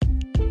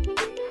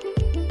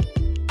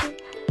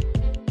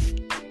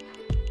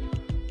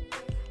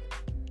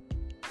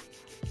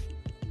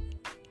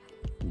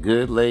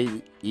Good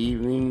late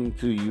evening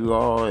to you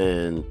all,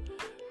 and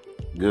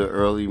good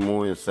early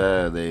morning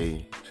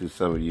Saturday to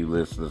some of you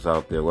listeners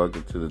out there.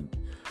 Welcome to the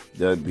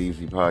Doug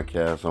Beasley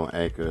podcast on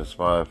Anchor and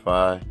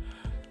Spotify.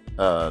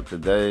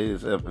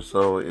 Today's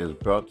episode is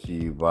brought to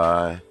you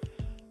by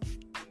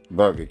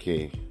Burger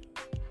King.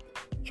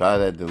 Try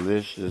that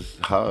delicious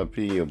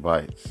jalapeno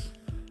bites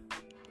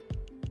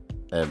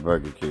at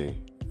Burger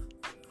King.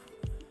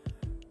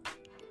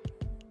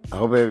 I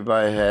hope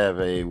everybody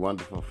have a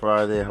wonderful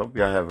Friday. I hope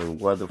y'all have a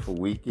wonderful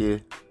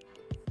weekend.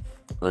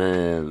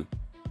 And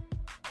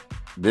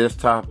this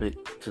topic,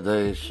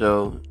 today's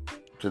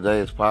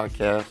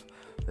podcast,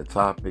 the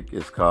topic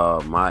is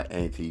called My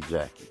Auntie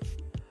Jackie.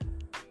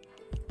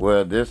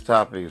 Well, this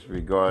topic is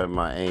regarding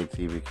my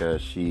auntie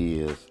because she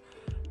is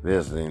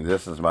visiting.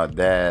 This is my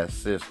dad's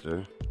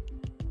sister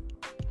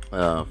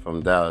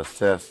from Dallas,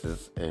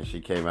 Texas, and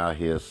she came out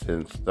here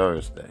since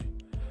Thursday.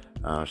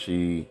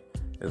 She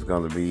is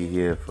going to be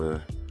here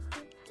for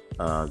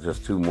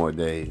just 2 more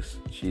days.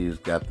 She's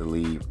got to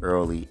leave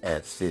early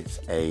at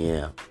 6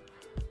 a.m.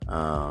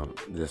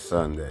 This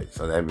Sunday.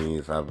 So that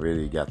means I've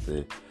really got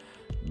to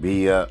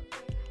be up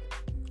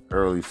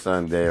early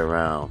Sunday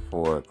around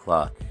 4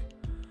 o'clock.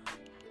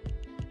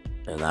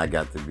 And I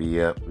got to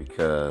be up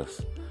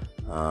because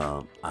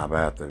I'm going to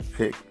have to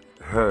pick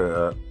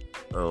her up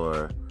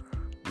or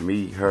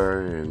meet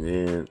her, and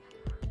then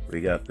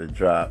we got to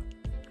drop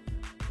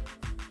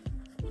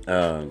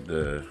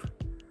the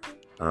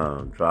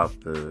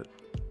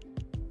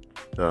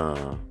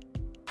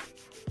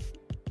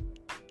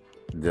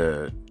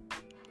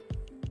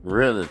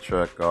rental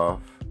truck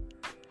off,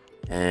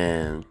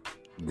 and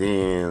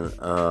then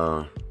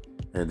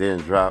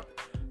drop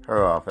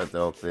her off at the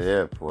Oakland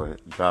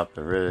airport. Drop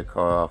the rental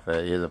car off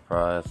at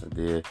Enterprise, and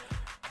then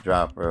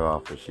drop her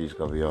off, and she's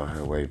gonna be on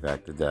her way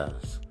back to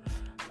Dallas.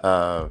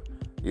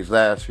 These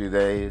last few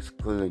days,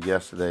 including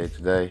yesterday,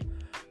 today,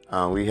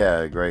 we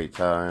had a great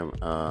time.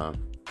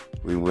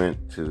 We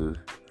went to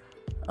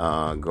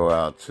go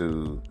out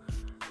to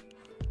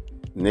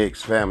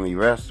Nick's Family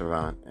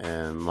Restaurant,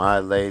 and my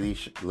lady,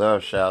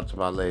 shout out to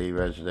my lady,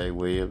 Regina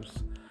Williams.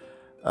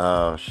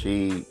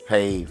 She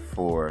paid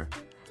for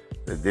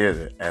the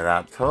dinner, and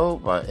I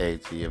told my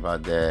auntie and my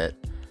dad,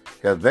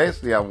 because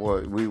basically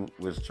we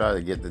was trying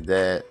to get the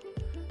dad,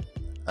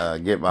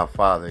 get my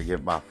father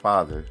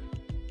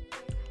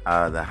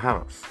out of the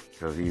house,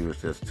 because he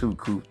was just too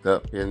cooped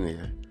up in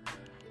there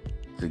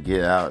to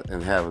get out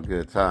and have a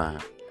good time.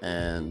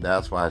 And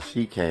that's why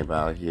she came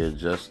out here,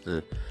 just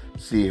to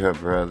see her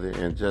brother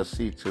and just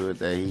see to it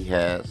that he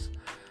has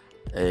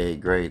a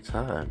great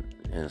time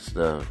and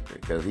stuff,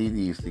 because he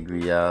needs to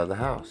be out of the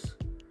house.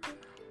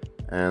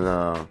 And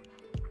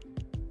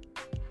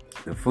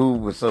the food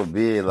was so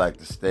big, like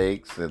the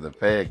steaks and the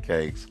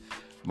pancakes.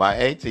 My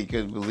auntie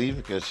couldn't believe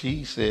it, because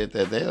she said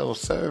that they don't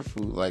serve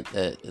food like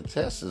that in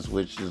Texas,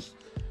 which is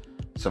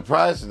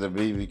surprising to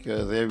me,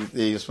 because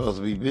everything is supposed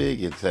to be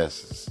big in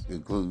Texas,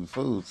 including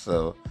food.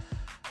 So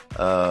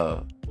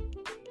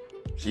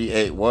she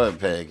ate 1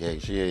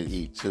 pancake. She didn't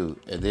eat 2.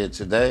 And then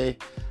today,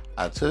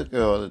 I took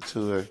her on a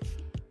tour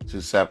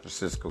to San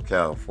Francisco,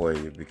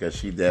 California, because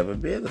she'd never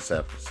been to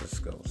San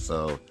Francisco.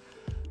 So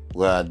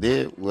my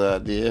dad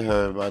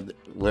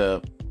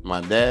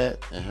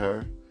and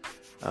her,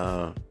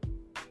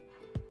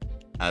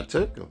 I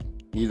took them,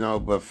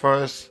 but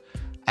first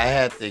I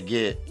had to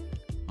get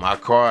my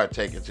car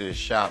taken to the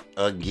shop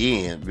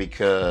again,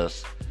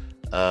 because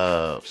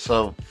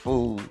some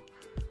food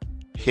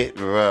hit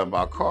and run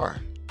my car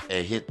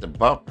and hit the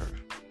bumper.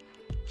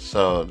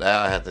 So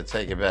now I had to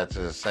take it back to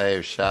the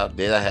same shop.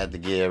 Then I had to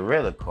get a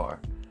rental car,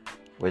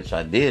 which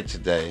I did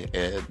today.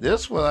 And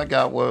this one I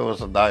got one was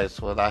a nice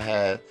one. I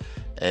had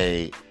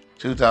a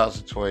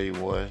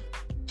 2021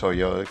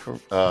 Toyota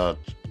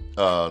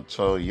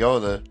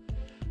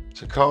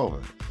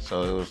Tacoma.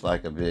 So it was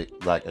like a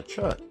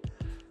truck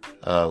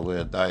with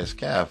a nice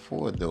cab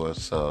 4-door.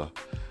 So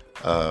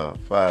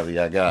finally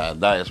I got a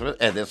nice one,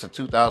 and it's a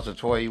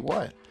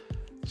 2021.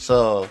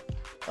 So,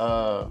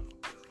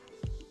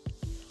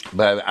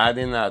 but I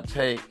did not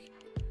take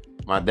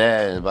my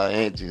dad and my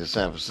auntie to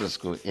San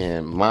Francisco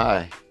in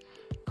my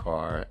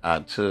car.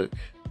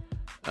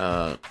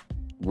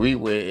 We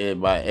went in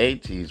my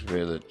auntie's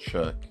rental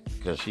truck,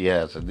 because she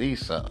has a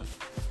Nissan.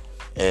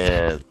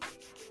 And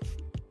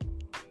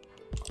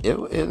it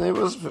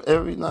was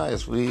very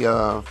nice.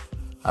 I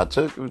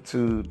took him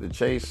to the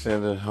Chase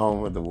Center,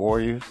 home of the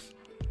Warriors.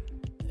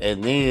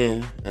 And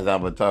then, and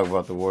I'm going to talk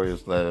about the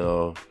Warriors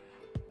later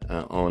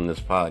on this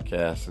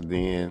podcast. And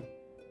then,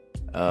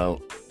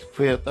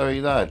 Pier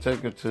 39,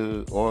 took him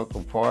to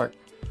Oracle Park,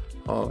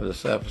 home of the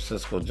San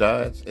Francisco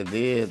Giants. And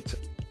then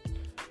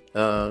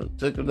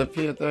took him to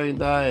Pier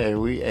 39, and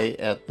we ate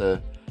at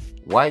the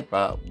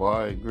Wipeout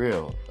Bar and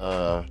Grill.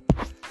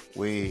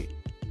 We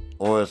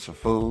ordered some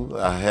food.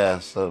 I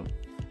had some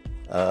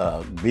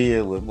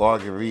beer with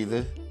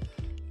margarita,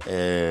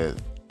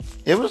 and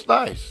it was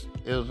nice.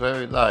 It was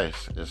very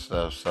nice and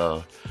stuff.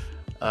 So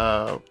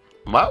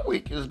my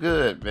week is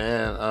good,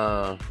 man.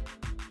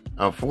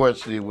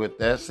 Unfortunately, with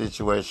that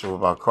situation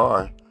with my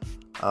car,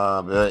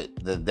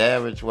 But the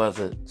damage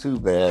wasn't too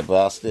bad,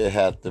 but I still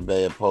had to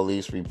make a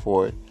police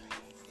report.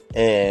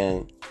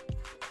 And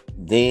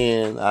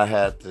then I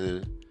had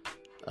to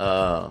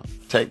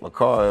take my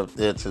car up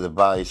there to the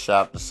body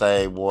shop, the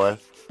same one,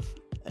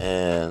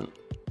 and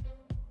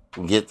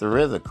get the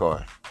rental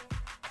car.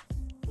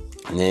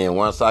 And then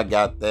once I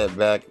got that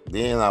back,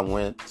 then I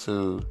went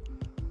to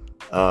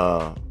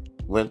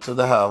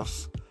the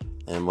house,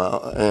 and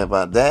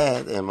my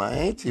dad and my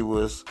auntie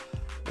was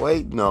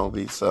waiting on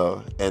me.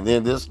 So, and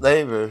then this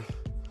neighbor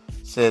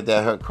said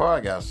that her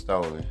car got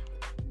stolen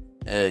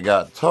and it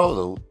got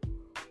totaled,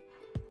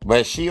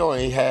 but she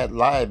only had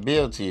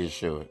liability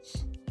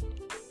insurance.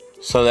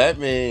 So that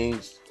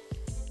means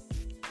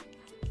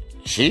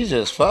she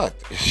just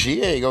fucked.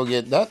 She ain't gonna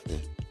get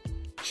nothing.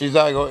 She's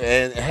not going,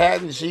 and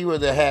hadn't she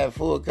would have had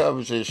full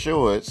coverage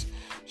insurance,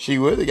 she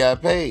would have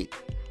got paid.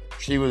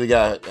 She would have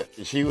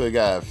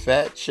got a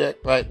fat check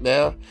right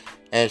now,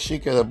 and she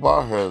could have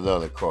bought her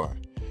another car.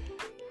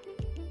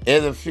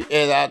 And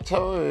I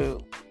told her,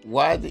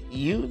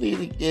 you need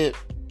to get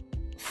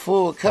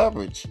full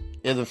coverage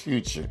in the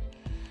future.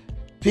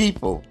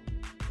 People,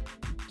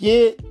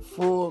 get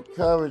full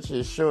coverage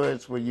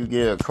insurance when you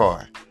get a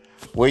car.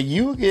 When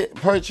you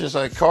purchase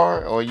a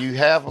car or you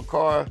have a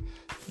car,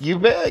 you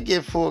better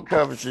get full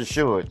coverage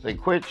insurance and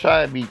quit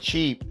trying to be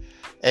cheap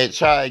and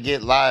try to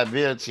get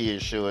liability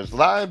insurance.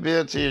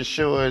 Liability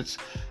insurance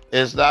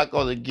is not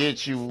going to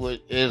get you.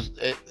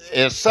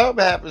 If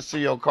something happens to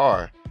your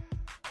car,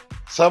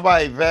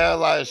 somebody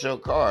vandalizes your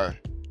car,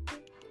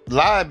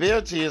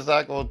 liability is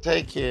not going to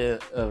take care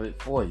of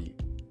it for you.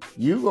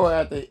 You're going to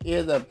have to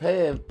end up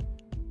paying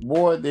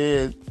more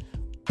than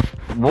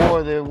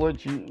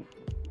what you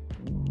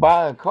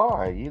buy a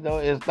car.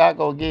 It's not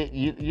going to get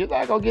you. You're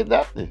not going to get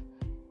nothing.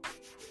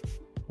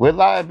 With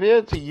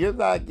liability, you're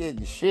not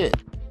getting shit.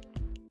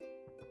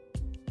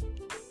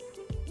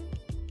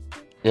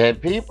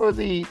 And people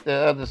need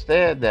to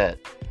understand that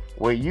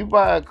when you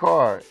buy a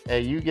car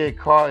and you get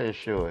car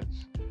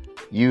insurance,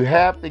 you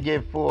have to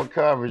get full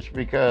coverage,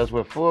 because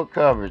with full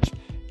coverage,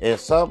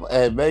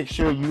 and make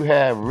sure you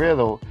have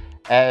rental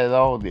added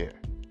on there.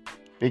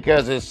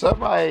 Because if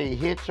somebody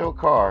hits your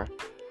car,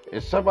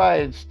 if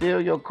somebody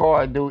steal your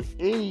car and do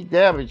any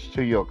damage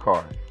to your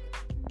car,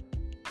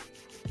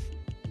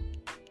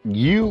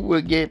 you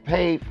will get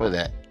paid for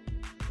that.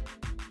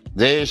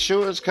 The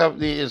insurance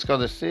company is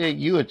going to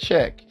send you a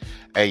check,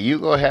 and you're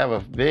going to have a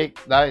big,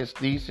 nice,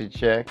 decent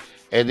check,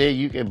 and then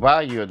you can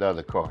buy you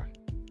another car.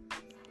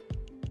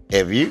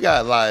 If you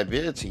got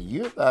liability,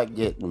 you're not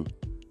getting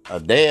a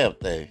damn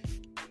thing.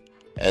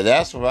 And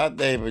that's what my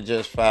neighbor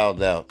just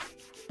found out.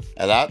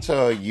 And I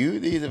told you,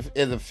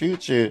 in the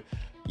future,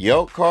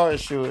 your car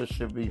insurance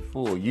should be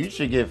full. You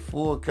should get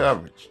full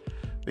coverage.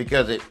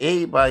 Because if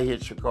anybody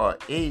hits your car,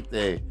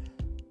 anything,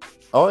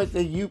 only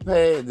thing you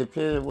pay,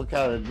 depending on what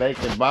kind of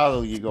make and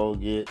model you're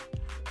going to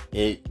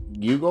get,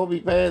 you're going to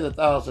be paying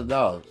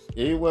 $1,000.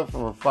 Anywhere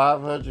from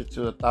 $500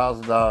 to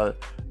 $1,000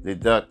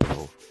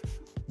 deductible.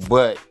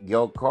 But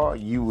your car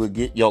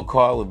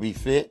would be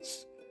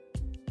fixed.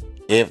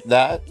 If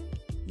not,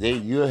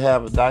 then you'll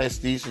have a nice,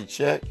 decent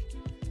check.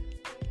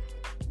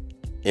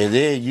 And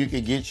then you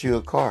can get you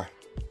a car.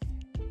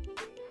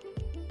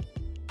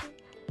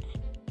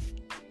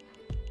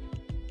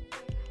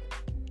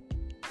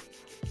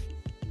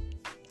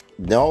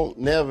 Don't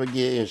never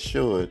get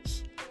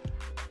insurance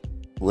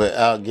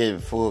without getting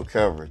full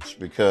coverage.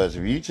 Because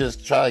if you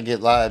just try to get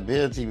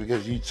liability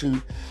because you're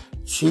too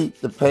cheap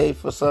to pay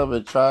for something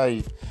and try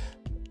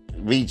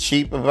to be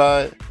cheap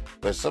about it,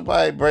 but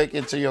somebody break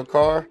into your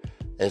car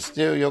and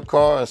steal your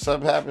car or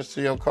something happens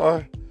to your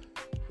car,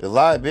 the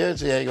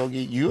liability ain't gonna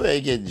get you.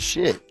 Ain't getting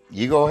shit.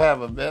 You gonna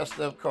have a messed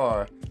up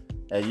car,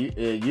 and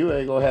you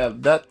ain't gonna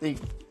have nothing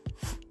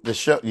to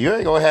show. You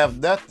ain't gonna have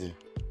nothing.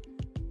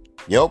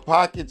 Your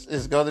pockets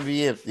is gonna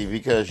be empty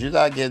because you're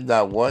not getting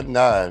that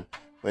 1.9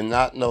 with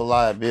not no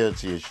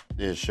liability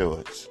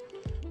insurance.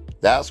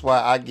 That's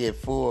why I get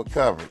full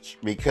coverage,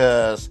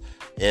 because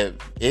if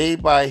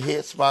anybody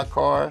hits my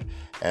car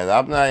and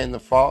I'm not in the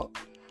fault,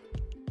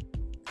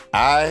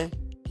 I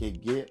can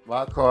get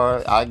my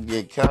car, I can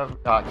get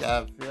covered, I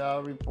got to fill out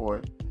a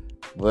report,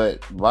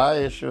 but my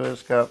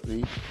insurance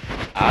company,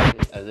 I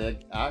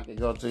can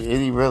go to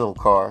any rental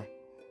car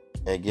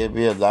and get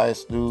me a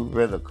nice new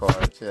rental car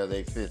until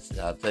they fix it.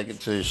 I take it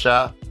to the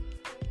shop,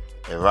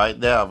 and right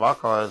now my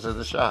car is in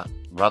the shop,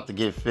 about to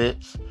get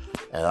fixed,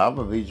 and I'm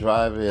going to be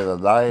driving in a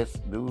nice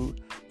new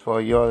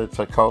Toyota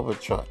Tacoma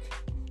truck,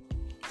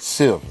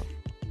 silver.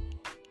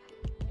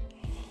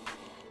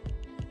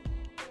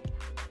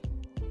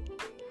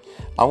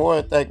 I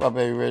want to thank my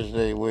baby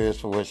Regina Williams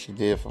for what she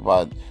did for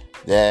my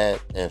dad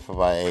and for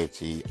my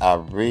auntie. I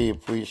really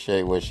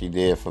appreciate what she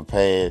did for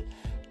paying,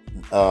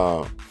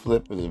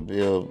 flipping the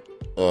bill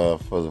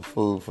for the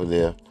food for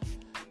them.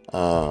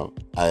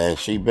 And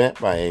she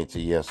met my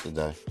auntie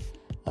yesterday.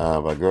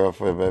 My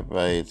girlfriend met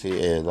my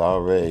auntie, and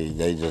already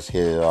they just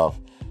hit it off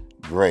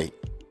great.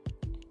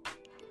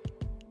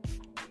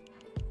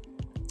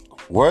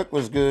 Work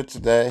was good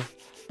today.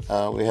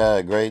 We had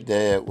a great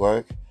day at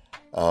work.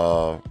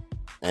 And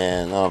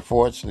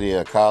unfortunately,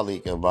 a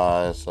colleague of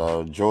mine,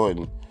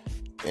 Jordan,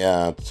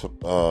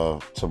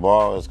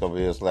 tomorrow is going to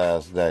be his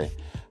last day.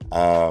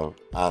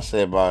 I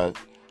said about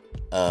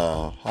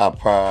how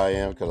proud I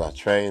am because I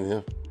trained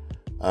him.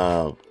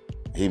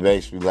 He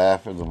makes me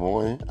laugh in the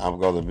morning. I'm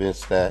going to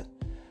miss that.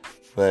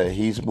 But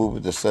he's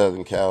moving to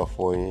Southern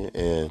California,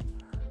 and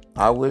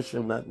I wish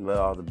him nothing but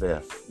all the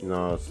best. You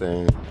know what I'm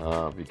saying?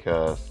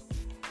 Because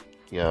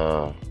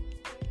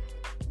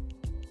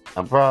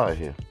I'm proud of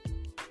him.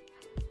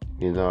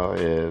 You know,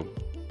 and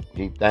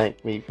he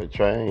thanked me for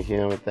training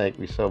him and thanked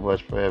me so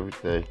much for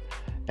everything.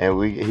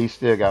 And he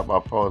still got my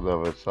phone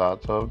number, so I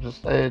told him to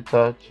stay in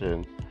touch,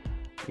 and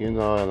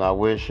and I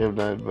wish him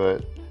nothing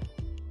but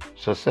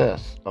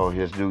success on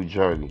his new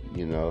journey.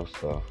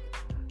 So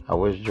I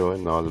wish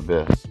Jordan all the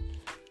best.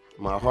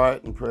 My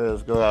heart and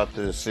prayers go out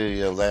to the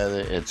city of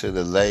Atlanta and to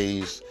the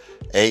ladies,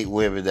 8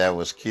 women that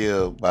was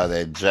killed by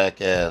that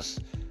jackass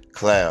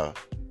clown.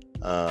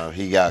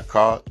 He got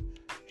caught.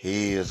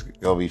 He is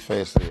going to be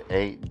facing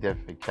 8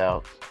 different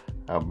counts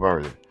of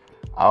murder.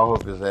 I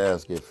hope his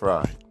ass get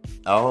fried.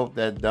 I hope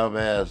that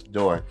dumbass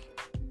dork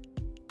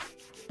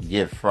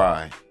get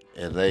fried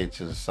and laid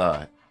to the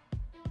side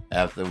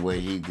after what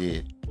he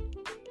did.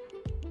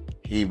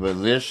 He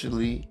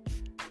maliciously,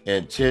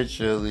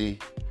 intentionally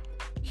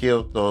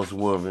killed those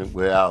women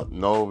without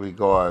no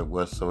regard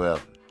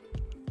whatsoever.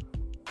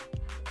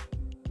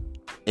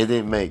 It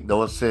didn't make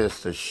no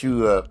sense to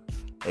shoot up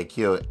and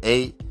kill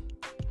 8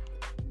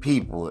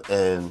 people,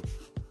 and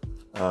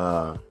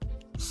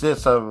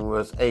 6 of them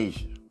was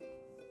Asian,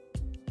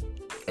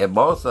 and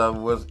most of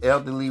them was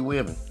elderly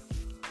women.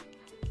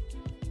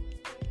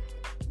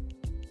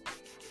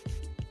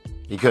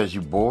 Because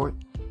you bored?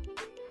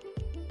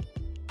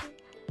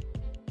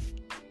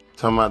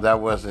 Talking about that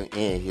wasn't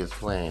in his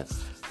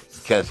plans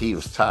because he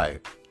was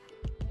tired.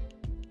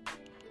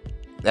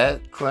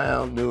 That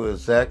clown knew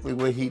exactly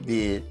what he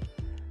did,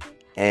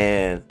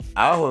 and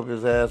I hope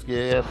his ass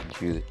get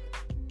executed.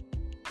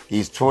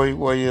 He's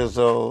 21 years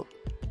old.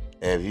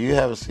 If you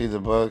haven't seen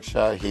the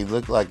mugshot, he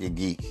looked like a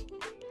geek.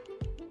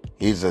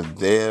 He's a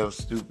damn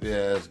stupid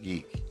ass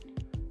geek.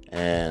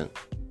 And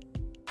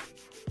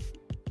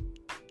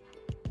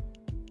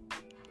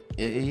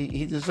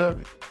he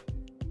deserved it.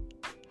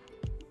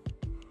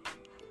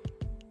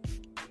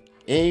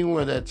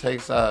 Anyone that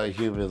takes out a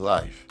human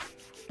life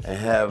and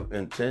have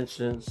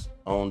intentions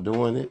on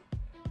doing it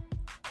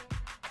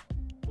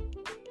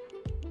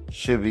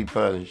should be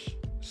punished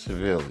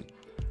severely.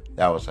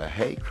 That was a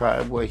hate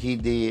crime what he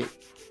did,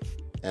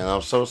 and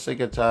I'm so sick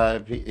and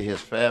tired. His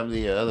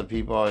family and other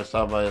people always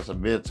talking about it's a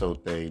mental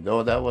thing.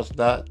 No, that was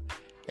not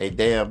a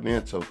damn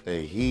mental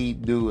thing. He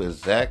knew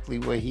exactly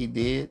what he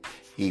did.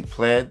 He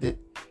planned it,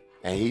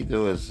 and he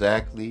knew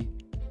exactly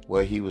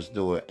what he was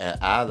doing. And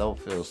I don't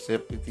feel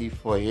sympathy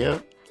for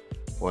him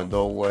or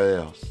no one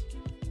else.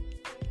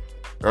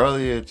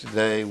 Earlier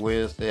today,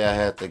 Wednesday, I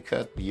had to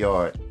cut the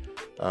yard.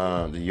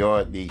 The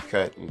yard need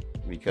cutting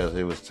because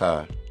it was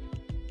time.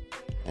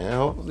 And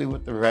hopefully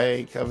with the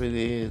rain coming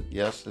in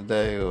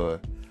yesterday or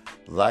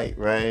light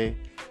rain,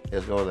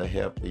 it's going to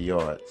help the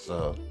yard.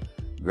 So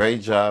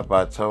great job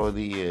by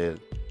Tony and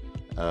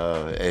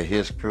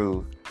his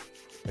crew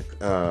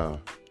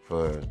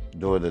for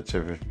doing a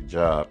terrific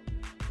job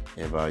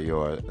in my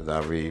yard, and I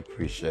really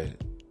appreciate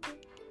it.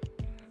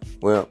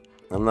 Well,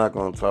 I'm not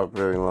going to talk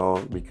very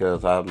long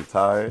because I'm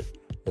tired.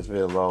 It's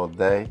been a long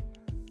day.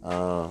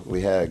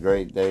 We had a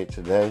great day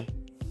today,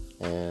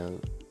 and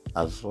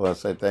I just want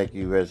to say thank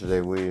you,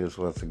 Reginald Williams,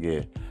 once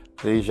again.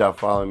 Please, y'all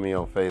follow me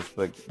on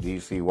Facebook,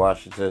 DC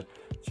Washington.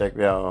 Check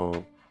me out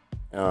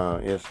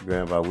on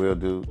Instagram. I will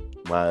do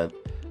my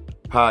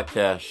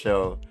podcast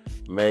show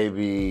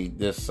maybe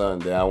this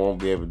Sunday. I won't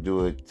be able to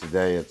do it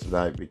today or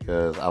tonight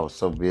because I was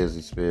so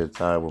busy spending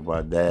time with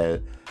my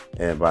dad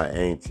and my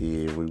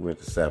auntie, and we went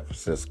to San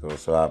Francisco.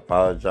 So I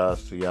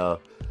apologize to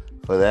y'all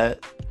for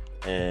that,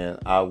 and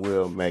I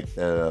will make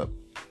that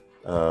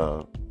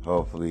up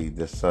hopefully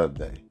this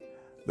Sunday.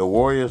 The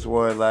Warriors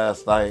won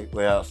last night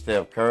without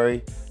Steph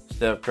Curry.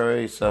 Steph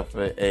Curry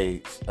suffered a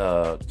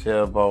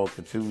tailbone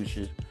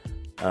contusion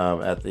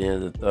at the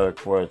end of the third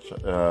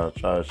quarter,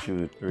 trying to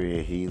shoot a 3,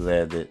 and he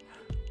landed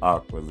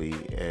awkwardly.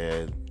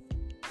 And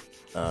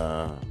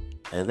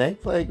they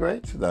played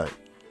great tonight.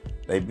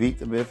 They beat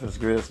the Memphis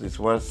Grizzlies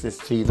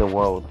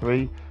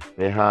 116-103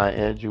 behind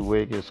Andrew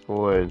Wiggins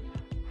scoring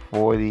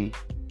 40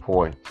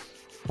 points.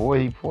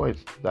 40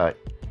 points tonight.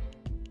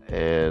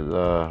 And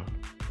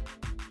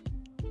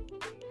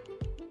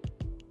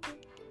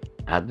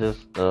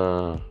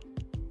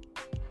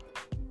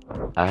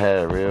I had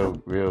a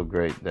real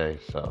great day.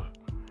 So,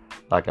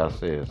 like I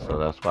said, so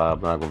that's why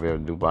I'm not going to be able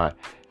to do my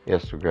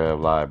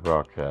Instagram live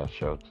broadcast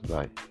show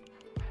tonight.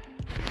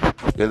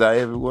 Good night,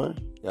 everyone.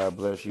 God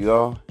bless you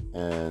all.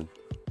 And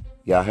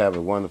y'all have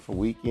a wonderful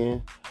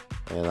weekend.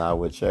 And I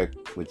will check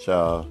with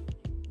y'all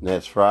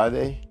next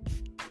Friday.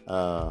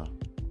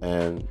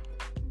 And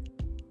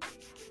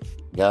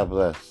God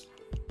bless.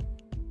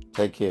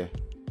 Take care.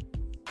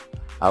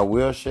 I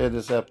will share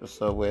this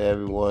episode with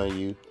every one of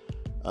you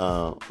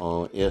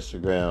on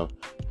Instagram,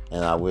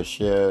 and I will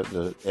share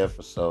the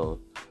episode,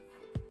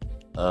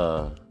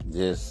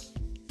 this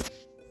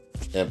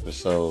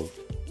episode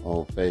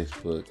on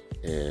Facebook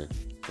and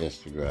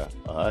Instagram.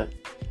 All right.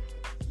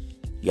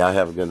 Y'all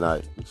have a good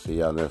night. See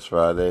y'all next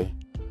Friday.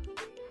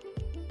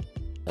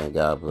 And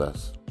God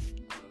bless.